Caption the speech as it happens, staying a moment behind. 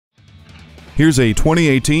Here's a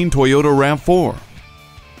 2018 Toyota RAV4.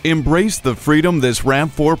 Embrace the freedom this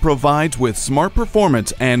RAV4 provides with smart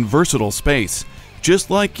performance and versatile space.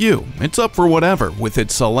 Just like you, it's up for whatever with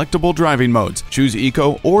its selectable driving modes. Choose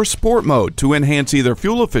Eco or Sport mode to enhance either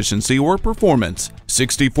fuel efficiency or performance.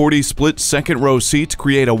 60/40 split second row seats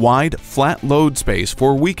create a wide, flat load space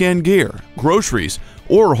for weekend gear, groceries,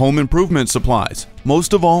 or home improvement supplies.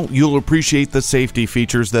 Most of all, you'll appreciate the safety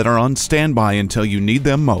features that are on standby until you need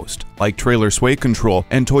them most, like trailer sway control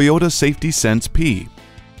and Toyota Safety Sense P.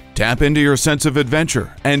 Tap into your sense of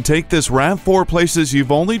adventure and take this RAV4 places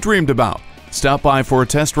you've only dreamed about. Stop by for a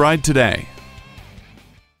test ride today.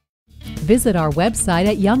 Visit our website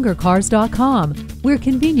at youngercars.com. We're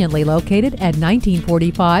conveniently located at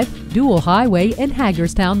 1945 Dual Highway in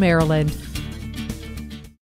Hagerstown, Maryland.